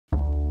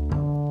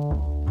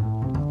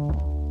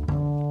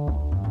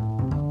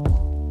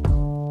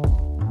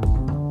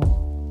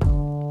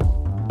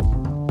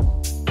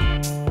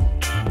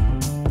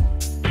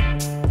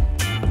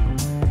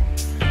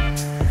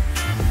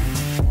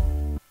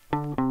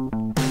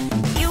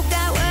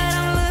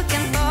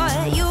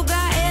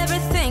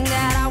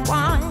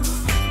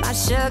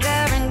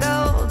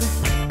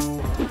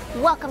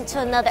Welcome to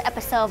another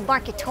episode of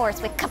Market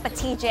Tours with Cup of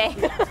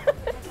TJ.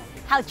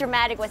 How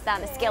dramatic was that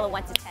on a scale of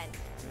 1 to 10?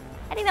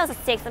 I think that was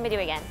a 6. Let me do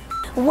it again.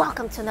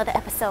 Welcome to another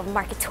episode of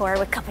Market Tour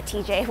with Cup of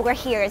TJ. We're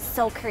here in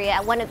Seoul, Korea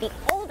at one of the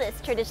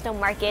oldest traditional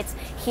markets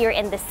here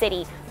in the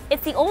city.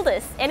 It's the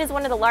oldest and is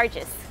one of the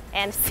largest.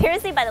 And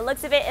seriously, by the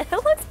looks of it, it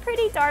looks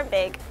pretty darn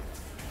big.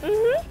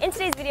 In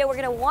today's video, we're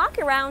gonna walk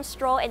around,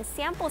 stroll, and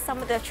sample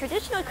some of the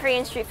traditional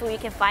Korean street food you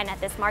can find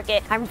at this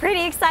market. I'm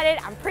pretty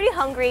excited, I'm pretty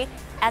hungry,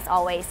 as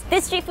always.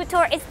 This street food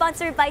tour is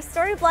sponsored by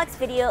Storyblocks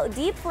Video,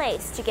 the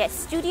place to get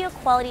studio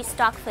quality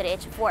stock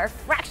footage for a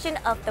fraction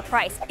of the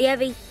price. They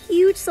have a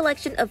huge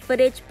selection of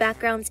footage,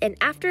 backgrounds, and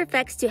After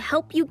Effects to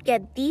help you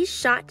get these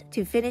shot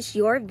to finish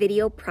your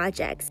video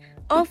projects.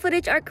 All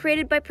footage are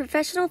created by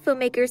professional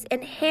filmmakers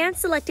and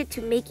hand-selected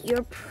to make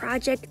your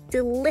project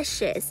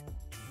delicious.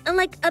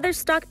 Unlike other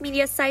stock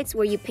media sites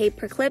where you pay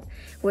per clip,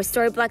 with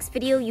Storyblocks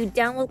Video, you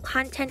download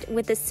content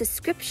with a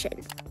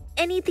subscription.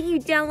 Anything you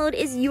download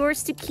is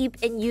yours to keep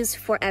and use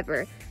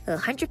forever,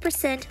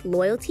 100%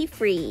 loyalty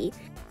free.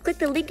 Click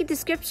the link in the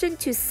description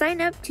to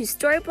sign up to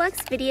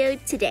Storyblocks Video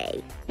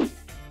today.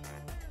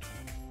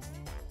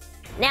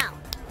 Now,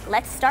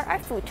 let's start our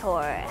food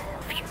tour.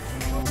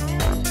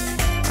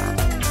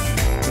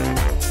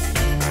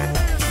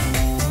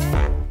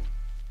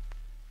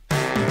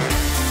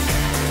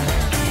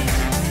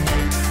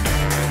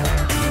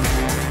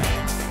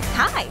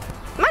 Hi,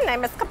 my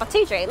name is Cup of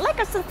TJ. Like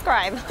and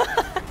subscribe.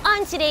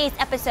 On today's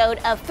episode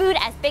of Food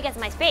as Big as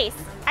My Space,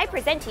 I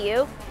present to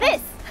you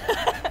this.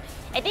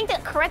 I think the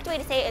correct way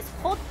to say it is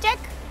hotteok.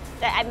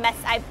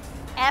 I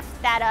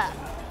effed that up.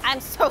 I'm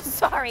so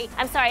sorry.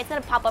 I'm sorry, it's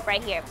gonna pop up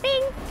right here.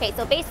 Bing! Okay,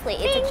 so basically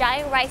it's a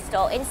giant rice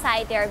dough.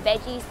 Inside there are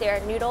veggies, there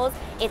are noodles.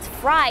 It's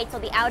fried, so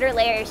the outer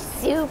layer is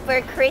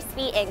super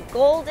crispy and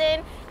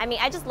golden. I mean,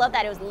 I just love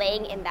that it was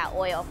laying in that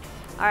oil.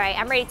 All right,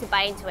 I'm ready to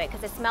bite into it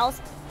because it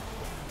smells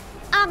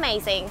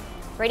amazing.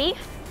 Ready?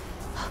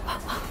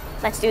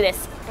 Let's do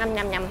this. Yum,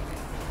 yum, yum.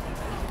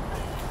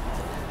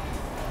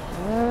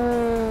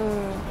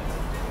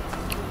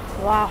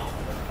 Wow.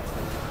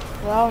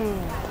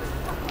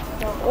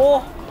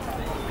 Oh.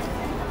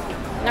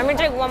 Let me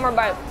take one more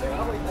bite.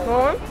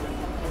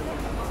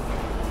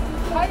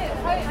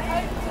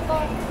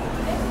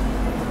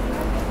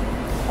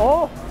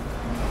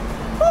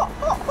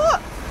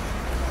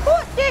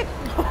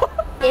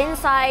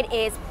 Inside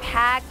is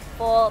packed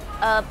full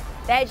of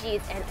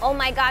veggies, and oh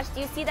my gosh,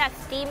 do you see that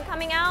steam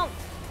coming out?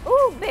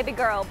 Ooh, baby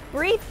girl,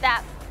 breathe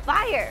that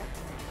fire.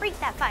 Breathe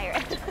that fire.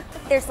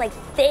 There's like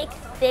thick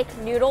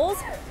noodles,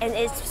 and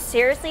it's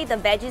seriously, the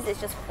veggies is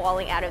just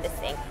falling out of this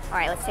thing. All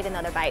right, let's take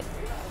another bite.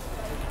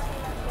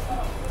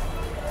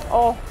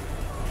 Oh.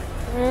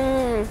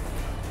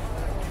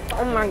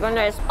 Oh my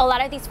goodness. A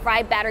lot of these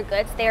fried batter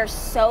goods, they are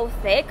so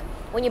thick.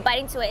 When you bite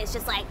into it, it's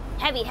just like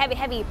heavy, heavy,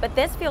 heavy. But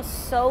this feels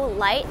so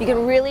light. You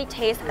can really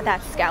taste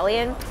that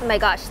scallion. Oh my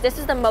gosh, this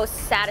is the most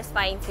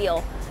satisfying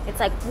feel. It's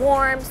like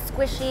warm,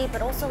 squishy,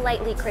 but also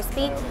lightly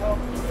crispy.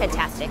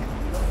 Fantastic.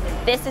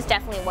 This is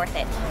definitely worth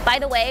it. By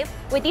the way,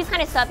 with these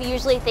kind of stuff, you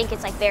usually think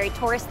it's like very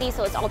touristy,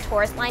 so it's all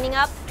tourists lining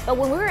up. But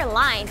when we were in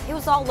line, it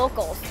was all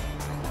locals.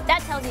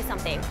 That tells you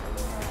something.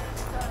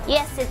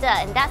 Yes, it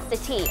does, and that's the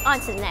tea. On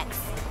to the next.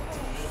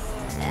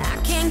 I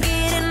can't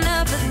get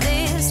enough of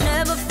this.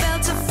 Never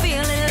felt a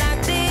feeling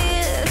like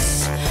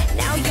this.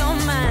 Now you're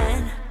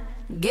mine.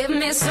 Give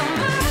me some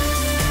more.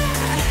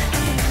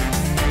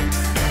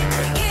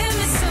 Give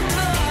me some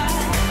more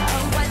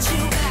of what you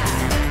got.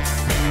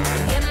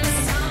 Give me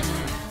some.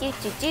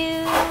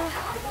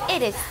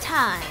 It is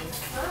time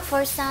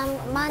for some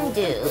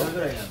mandu.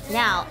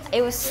 Now,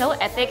 it was so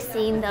epic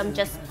seeing them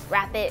just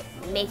wrap it,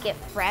 make it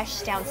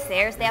fresh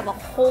downstairs. They have a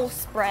whole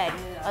spread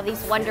of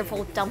these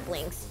wonderful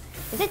dumplings.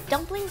 Is it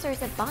dumplings or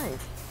is it buns?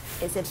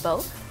 Is it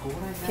both?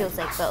 Feels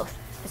like both.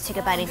 Let's take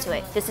a bite into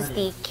it. This is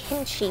the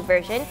kimchi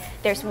version.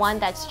 There's one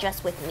that's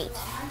just with meat.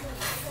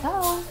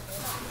 Oh.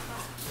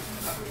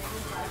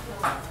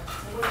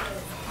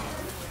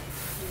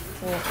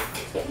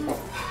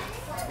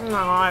 Oh my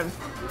god.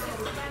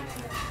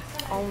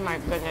 Oh my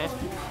goodness.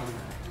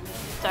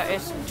 That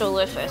is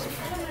delicious.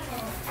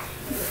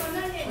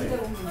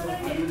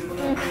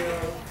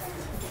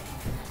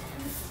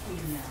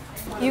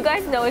 You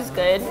guys know it's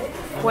good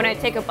when I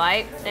take a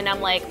bite and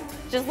I'm like,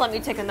 just let me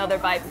take another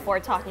bite before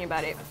talking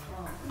about it.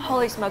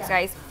 Holy smokes,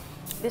 guys.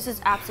 This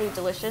is absolutely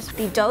delicious.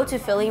 The dough to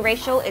filling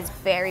ratio is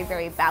very,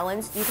 very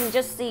balanced. You can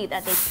just see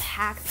that they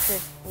packed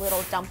this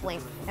little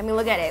dumpling. I mean,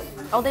 look at it.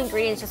 All the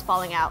ingredients just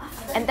falling out.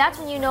 And that's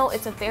when you know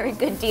it's a very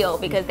good deal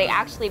because they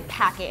actually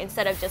pack it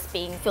instead of just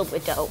being filled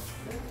with dough.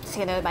 Let's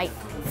take another bite.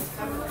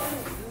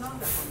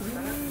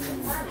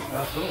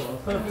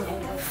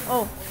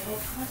 Oh,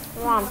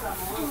 wow.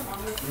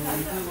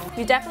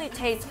 You definitely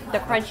taste the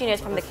crunchiness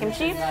from the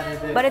kimchi,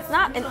 but it's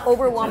not an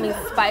overwhelming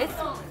spice.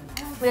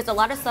 Because a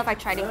lot of stuff I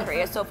tried in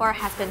Korea so far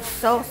has been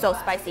so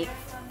spicy.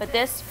 But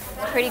this is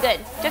pretty good,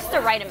 just the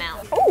right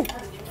amount. Oh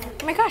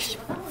my gosh.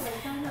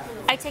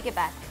 I take it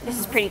back. This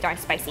is pretty darn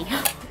spicy.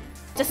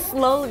 Just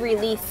slow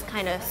release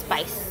kind of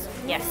spice.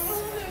 Yes.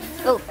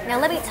 Oh, now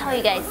let me tell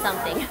you guys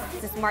something.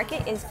 This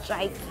market is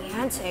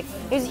gigantic.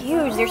 It's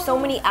huge. There's so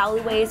many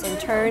alleyways and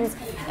turns,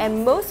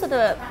 and most of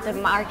the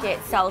market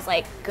sells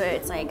like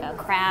goods, like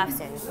crafts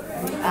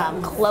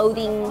and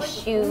clothing,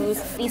 shoes.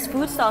 These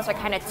food stalls are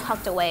kind of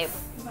tucked away.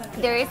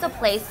 There is a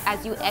place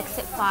as you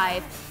exit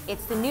 5,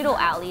 it's the noodle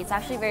alley. It's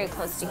actually very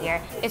close to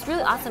here. It's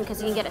really awesome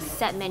because you can get a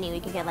set menu.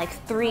 You can get like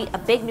 3, a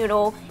big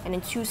noodle and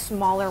then 2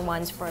 smaller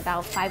ones for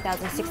about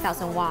 5,000,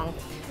 6,000 won.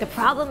 The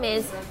problem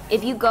is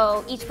if you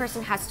go, each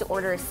person has to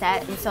order a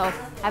set, and so I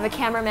have a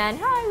cameraman,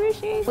 hi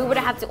Rishi. We would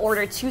have to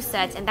order 2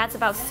 sets, and that's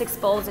about 6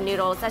 bowls of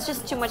noodles. That's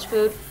just too much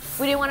food.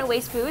 We didn't want to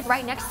waste food.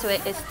 Right next to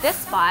it is this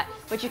spot,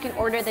 which you can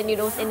order the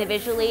noodles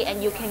individually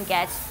and you can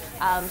get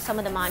some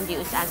of the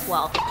mandus as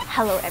well.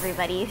 Hello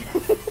everybody.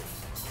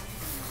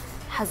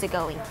 How's it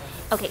going?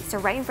 Okay, so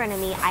right in front of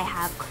me, I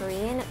have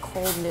Korean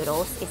cold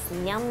noodles. It's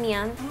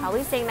Namdaemun.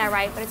 Probably saying that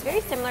right, but it's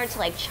very similar to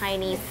like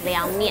Chinese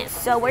liangmian.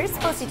 So what you're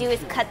supposed to do is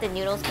cut the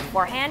noodles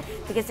beforehand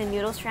because the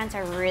noodle strands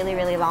are really,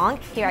 really long.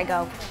 Here I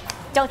go.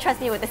 Don't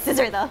trust me with the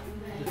scissor though.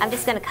 I'm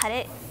just gonna cut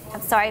it.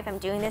 I'm sorry if I'm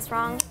doing this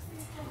wrong.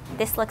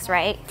 This looks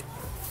right.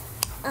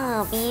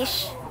 Oh,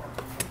 bish.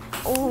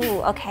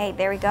 Ooh, okay,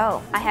 there we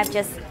go. I have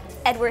just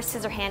Edward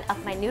Scissorhand up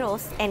my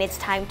noodles, and it's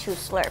time to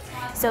slurp.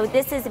 So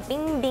this is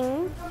bing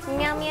bing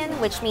Namdaemun,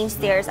 which means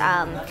there's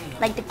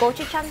like the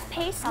gochujang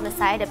paste on the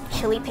side, a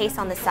chili paste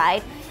on the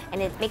side,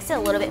 and it makes it a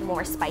little bit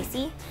more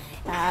spicy.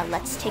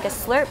 Let's take a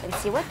slurp and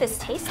see what this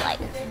tastes like.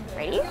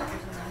 Ready?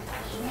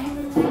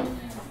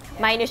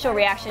 My initial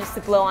reaction is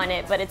to blow on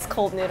it, but it's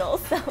cold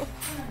noodles, so here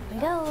we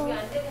go.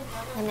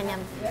 Yum, yum,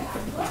 yum.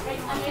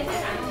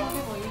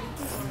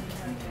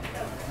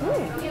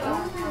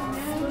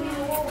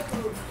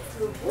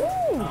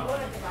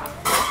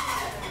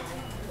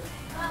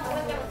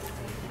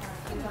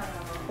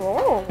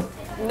 Oh,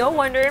 no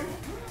wonder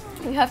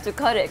you have to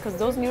cut it because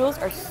those noodles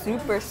are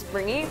super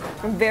springy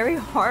and very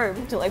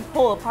hard to like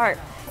pull apart.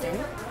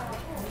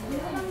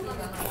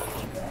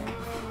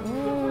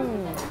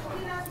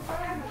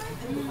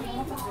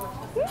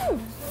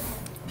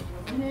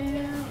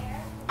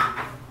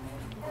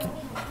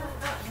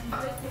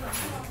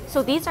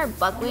 So these are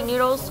buckwheat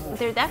noodles.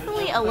 They're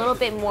definitely a little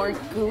bit more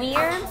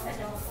gooier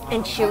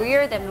and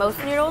chewier than most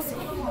noodles,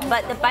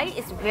 but the bite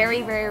is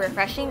very, very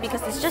refreshing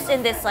because it's just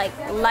in this like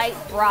light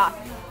broth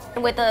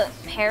with the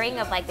pairing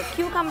of like the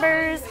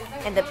cucumbers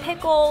and the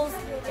pickles.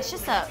 It's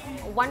just a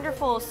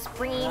wonderful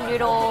springy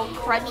noodle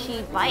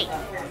crunchy bite.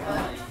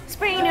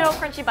 Springy noodle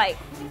crunchy bite.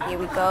 Here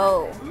we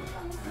go.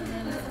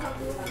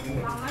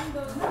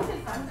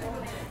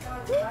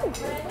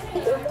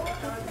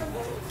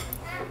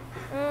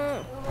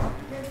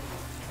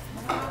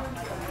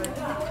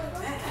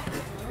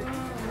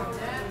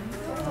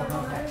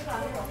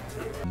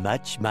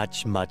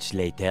 Much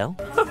later.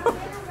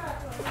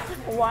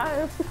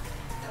 Why?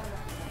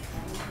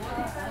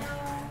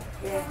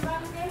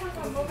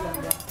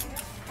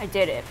 I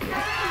did it.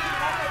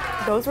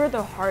 Those were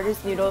the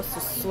hardest noodles to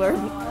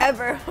slurp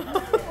ever.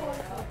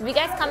 If you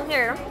guys come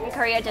here in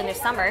Korea during the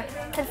summer,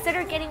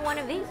 consider getting one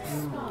of these.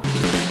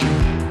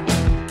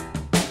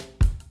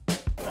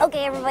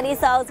 Okay everybody,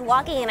 so I was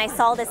walking and I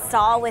saw this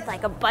stall with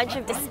like a bunch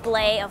of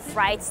display of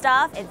fried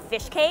stuff and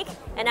fish cake,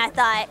 and I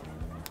thought,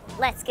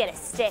 let's get a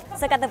stick.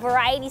 So I got the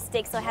variety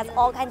stick, so it has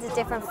all kinds of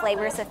different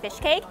flavors of fish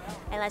cake,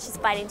 and let's just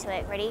bite into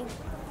it. Ready?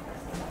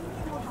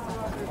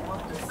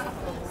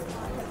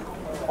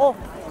 Oh,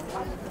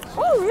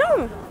 oh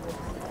yum!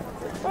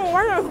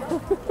 Oh,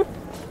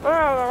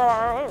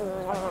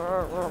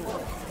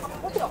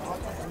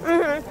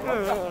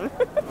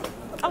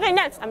 Okay,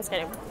 next. I'm just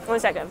kidding. 1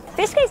 second.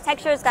 Fish cake's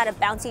texture has got a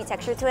bouncy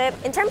texture to it.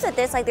 In terms of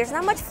this, like, there's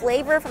not much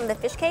flavor from the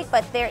fish cake,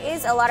 but there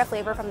is a lot of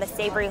flavor from the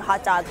savory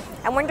hot dog.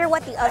 I wonder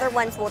what the other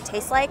ones will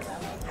taste like.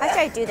 How should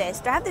I do this?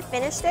 Do I have to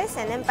finish this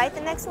and then bite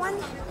the next one?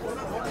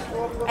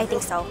 I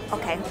think so.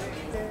 Okay.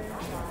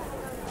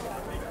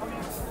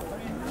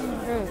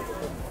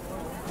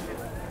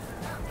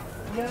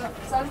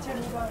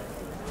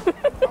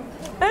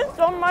 It's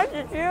so much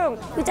to chew.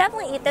 You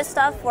definitely eat this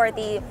stuff for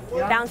the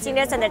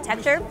bounciness and the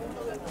texture.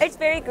 It's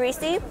very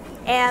greasy,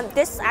 and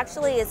this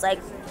actually is like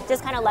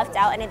just kind of left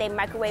out, and then they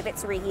microwave it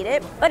to reheat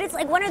it. But it's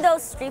like one of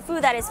those street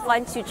food that is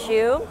fun to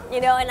chew, you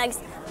know, and like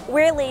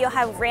weirdly you'll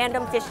have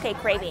random fish cake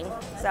craving.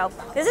 So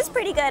this is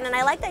pretty good, and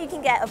I like that you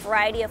can get a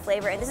variety of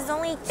flavor, and this is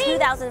only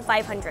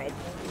 2,500.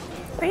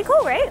 Pretty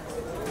cool, right?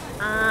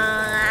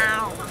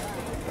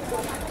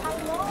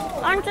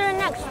 On to the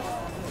next.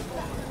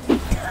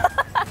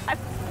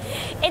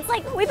 It's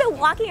like we've been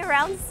walking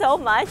around so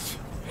much.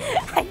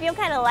 I feel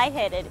kind of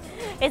lightheaded.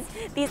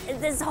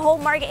 This whole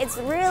market, it's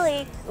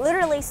really,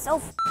 literally so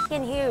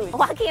f***ing huge.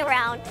 Walking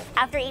around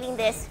after eating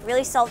this,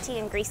 really salty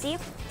and greasy.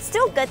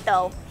 Still good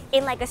though,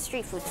 in like a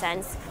street food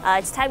sense.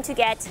 It's time to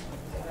get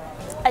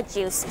a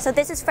juice. So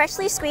this is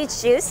freshly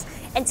squeezed juice.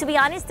 And to be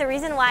honest, the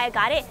reason why I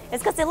got it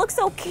is because it looks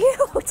so cute.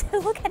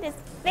 Look at his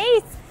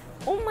face.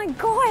 Oh my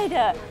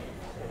God.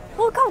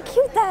 Look how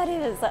cute that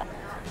is. So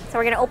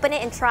we're gonna open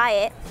it and try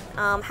it.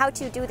 How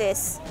to do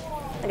this.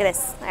 Look at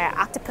this,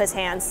 octopus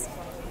hands.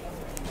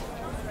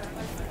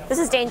 This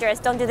is dangerous.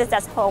 Don't do this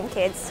at home,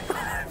 kids.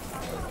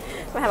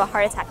 I'm gonna have a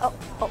heart attack. Oh,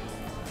 oh.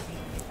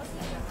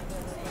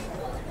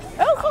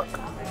 Oh,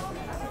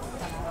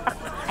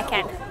 I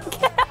can't.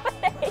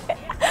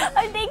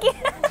 I'm thinking.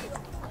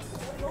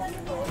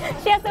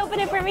 She has to open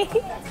it for me.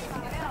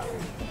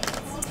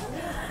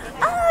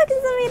 Oh,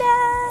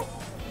 Kasamida.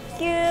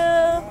 Thank you.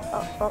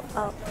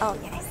 Oh,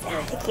 yes.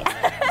 Thank you.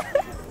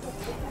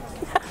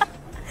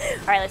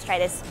 All right, let's try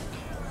this.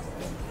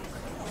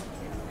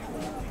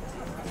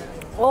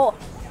 Oh,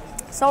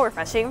 so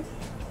refreshing.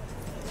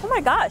 Oh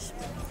my gosh.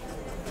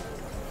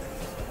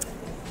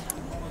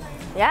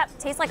 Yep,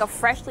 tastes like a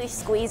freshly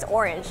squeezed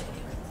orange.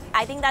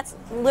 I think that's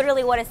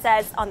literally what it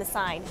says on the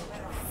sign.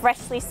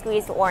 Freshly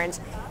squeezed orange.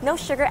 No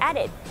sugar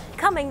added.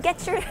 Come and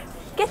get your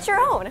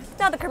own.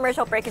 Now the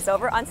commercial break is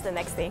over, on to the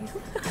next thing.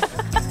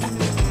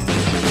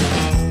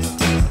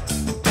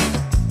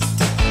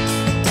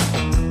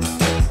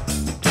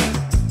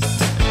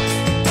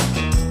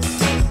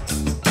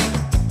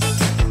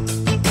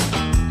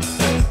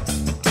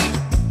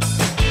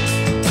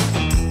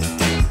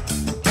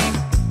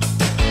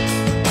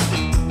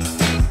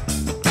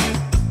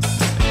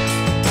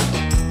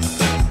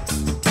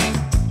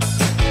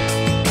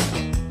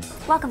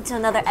 Welcome to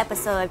another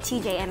episode of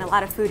TJ and a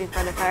lot of food in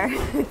front of her.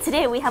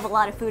 Today we have a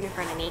lot of food in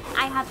front of me.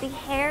 I have the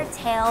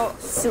hairtail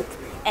soup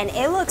and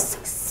it looks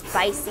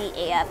spicy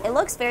AF. It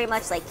looks very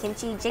much like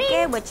kimchi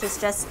jjigae, which is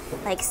just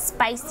like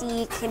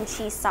spicy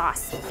kimchi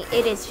sauce.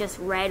 It is just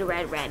red,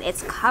 red, red.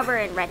 It's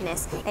covered in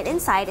redness and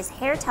inside is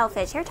hairtail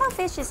fish. Hairtail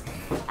fish is,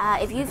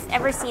 if you've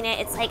ever seen it,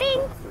 it's like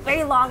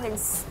very long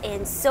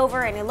and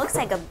silver and it looks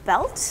like a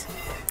belt.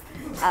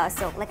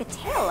 So like a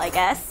tail, I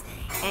guess.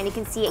 And you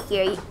can see it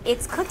here.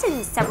 It's cooked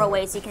in several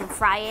ways. You can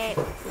fry it,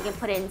 you can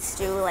put it in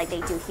stew like they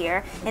do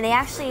here. And they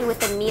actually, with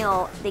the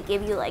meal, they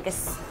give you like the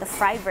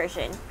fried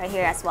version right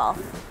here as well.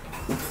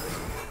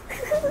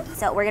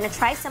 So we're gonna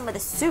try some of the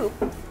soup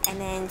and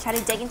then try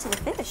to dig into the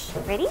fish.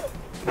 Ready?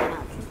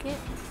 I'll cook it.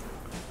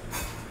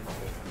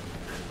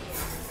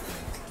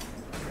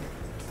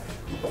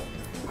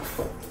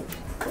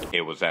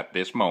 It was at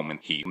this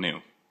moment he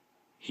knew.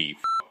 He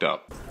f***ed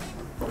up.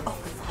 Oh,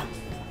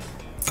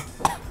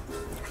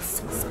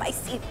 so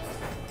spicy.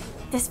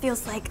 This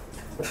feels like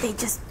they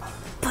just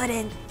put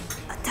in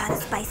a ton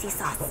of spicy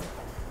sauce.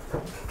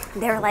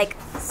 They're like,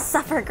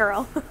 suffer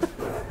girl.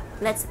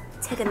 Let's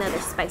take another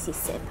spicy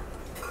sip.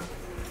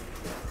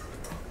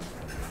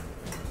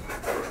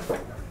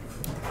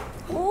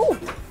 Oh,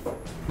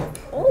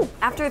 oh!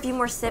 After a few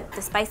more sips,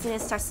 the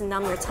spiciness starts to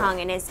numb your tongue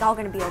and it's all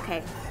gonna be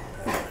okay.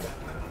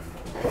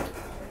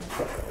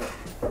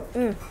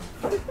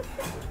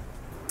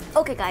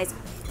 Okay guys,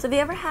 so have you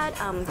ever had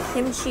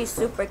kimchi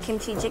soup or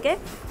kimchi jjigae?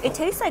 It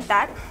tastes like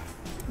that,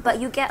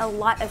 but you get a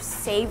lot of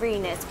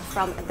savoriness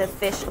from the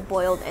fish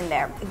boiled in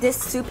there. This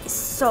soup is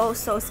so,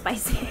 so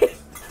spicy.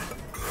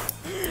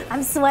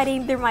 I'm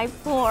sweating through my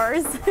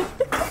pores.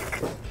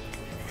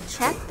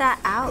 Check that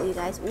out, you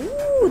guys.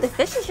 Ooh, the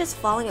fish is just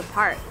falling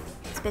apart.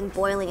 It's been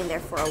boiling in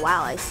there for a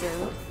while, I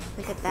assume.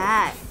 Look at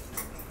that.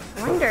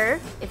 I wonder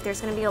if there's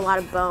gonna be a lot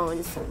of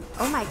bones.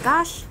 Oh my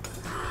gosh.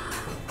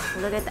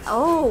 Look at that.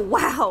 Oh,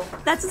 wow.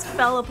 That just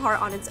fell apart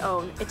on its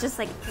own. It just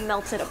like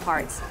melted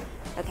apart.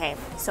 Okay,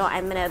 so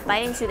I'm gonna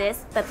bite into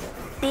this, but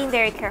being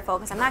very careful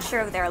because I'm not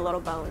sure if there are little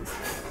bones.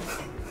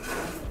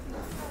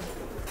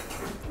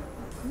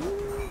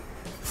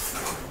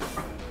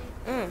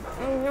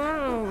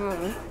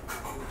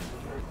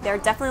 There are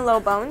definitely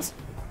little bones.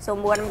 So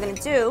what I'm gonna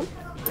do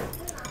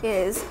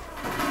is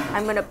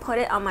I'm gonna put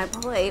it on my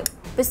plate.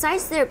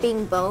 Besides there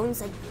being bones,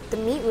 like the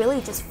meat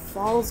really just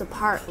falls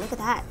apart. Look at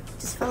that.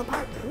 Just fell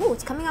apart. Ooh,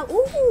 it's coming out.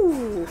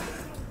 Ooh,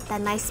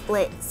 that nice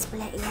split.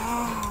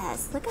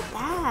 Yes. Look at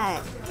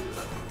that.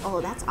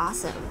 Oh, that's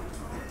awesome.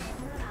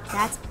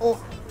 That's, oh,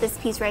 this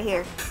piece right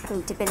here.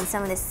 We'll dip in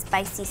some of this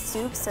spicy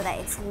soup so that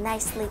it's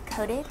nicely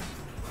coated.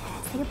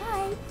 Say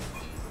goodbye.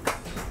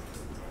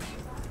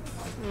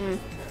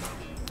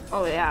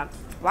 Oh yeah.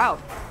 Wow.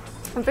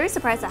 I'm very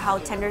surprised at how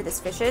tender this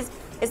fish is.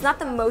 It's not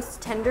the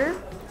most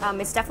tender.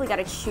 It's definitely got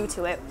a chew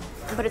to it,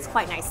 but it's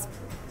quite nice,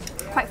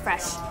 quite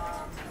fresh.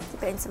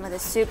 Put in some of the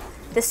soup.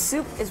 The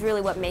soup is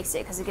really what makes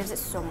it because it gives it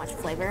so much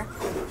flavor.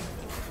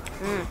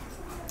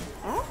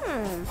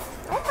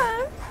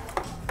 Okay,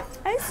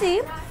 I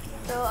see.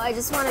 So I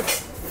just want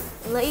to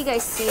let you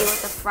guys see what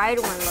the fried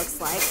one looks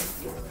like.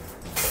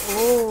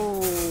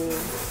 Oh,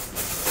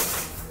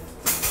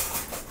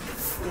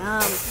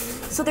 yum.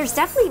 So there's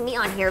definitely meat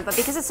on here, but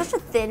because it's such a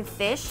thin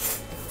fish,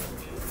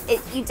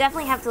 you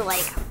definitely have to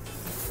like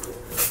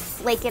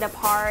flake it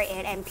apart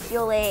and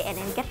peel it and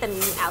then get the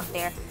meat out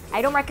there.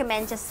 I don't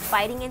recommend just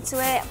biting into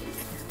it,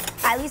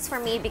 at least for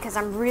me, because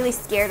I'm really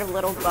scared of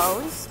little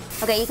bones.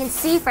 Okay, you can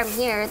see from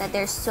here that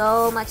there's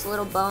so much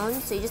little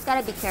bones, so you just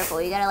gotta be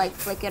careful. You gotta like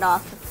flick it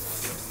off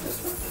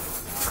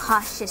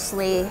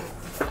cautiously.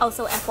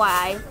 Also,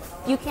 FYI,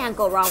 you can't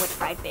go wrong with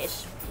fried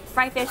fish.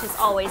 Fried fish is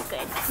always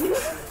good.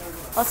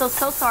 Also,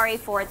 so sorry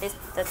for this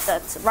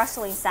the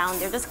rustling sound.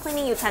 They're just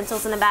cleaning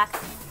utensils in the back.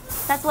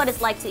 That's what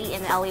it's like to eat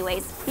in the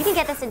alleyways. You can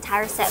get this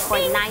entire set for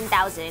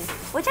 9,000,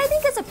 which I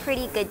think is a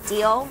pretty good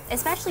deal,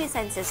 especially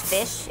since it's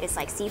fish, it's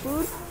like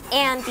seafood.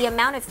 And the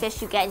amount of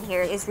fish you get in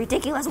here is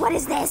ridiculous. What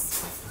is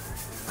this?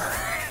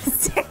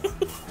 I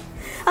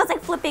was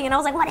like flipping and I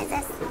was like, what is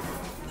this?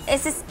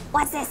 Is this,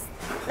 what's this?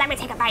 Let me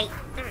take a bite.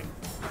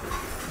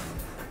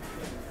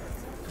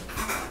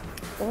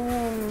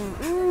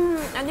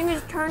 I think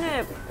it's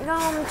turnip.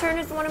 No,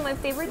 turnip's one of my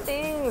favorite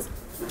things.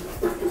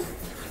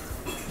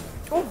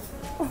 Oh.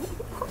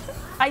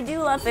 I do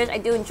love fish, I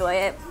do enjoy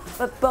it,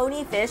 but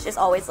bony fish is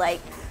always like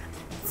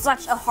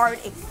such a hard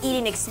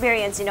eating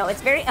experience, you know,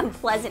 it's very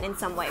unpleasant in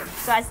some way.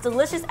 So as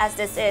delicious as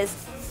this is,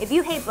 if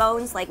you hate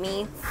bones like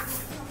me,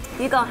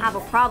 you're gonna have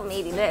a problem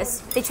eating this.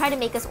 They try to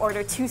make us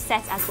order 2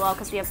 sets as well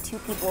because we have 2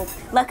 people.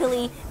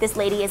 Luckily, this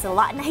lady is a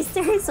lot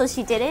nicer, so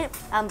she didn't.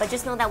 But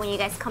just know that when you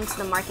guys come to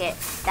the market,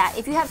 that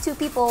if you have 2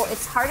 people,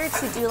 it's harder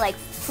to do like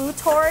food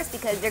tours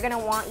because they're gonna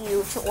want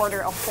you to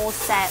order a whole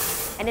set,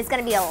 and it's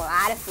gonna be a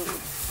lot of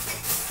food.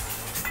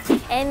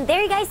 And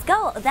there you guys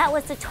go. That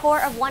was the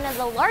tour of one of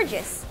the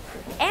largest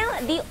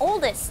and the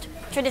oldest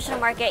traditional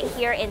market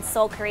here in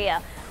Seoul,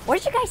 Korea. What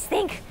did you guys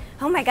think?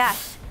 Oh my gosh.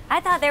 I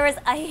thought there was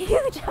a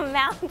huge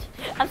amount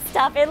of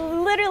stuff. It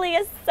literally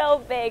is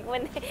so big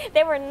when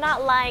they were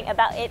not lying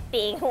about it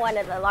being one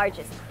of the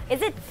largest.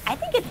 I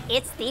think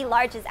it's the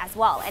largest as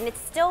well, and it's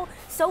still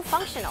so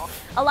functional.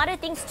 A lot of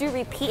things do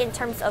repeat in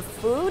terms of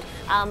food,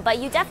 but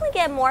you definitely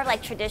get more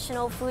like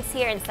traditional foods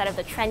here instead of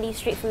the trendy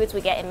street foods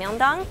we get in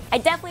Myeongdong. I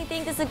definitely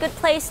think this is a good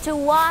place to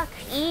walk,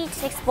 eat,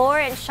 explore,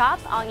 and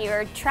shop on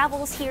your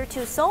travels here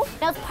to Seoul.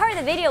 Now it's part of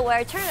the video where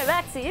I turn it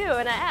back to you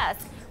and I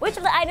ask, which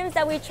of the items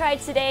that we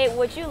tried today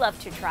would you love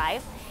to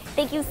try?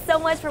 Thank you so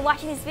much for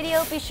watching this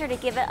video. Be sure to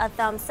give it a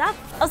thumbs up.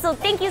 Also,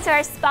 thank you to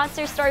our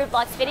sponsor,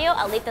 Storyblocks Video.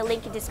 I'll leave the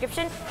link in the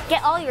description.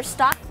 Get all your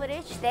stock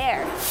footage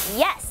there.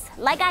 Yes,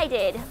 like I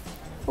did.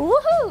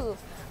 Woohoo!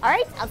 All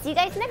right, I'll see you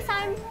guys next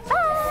time.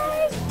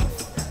 Bye!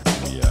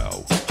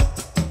 Yo.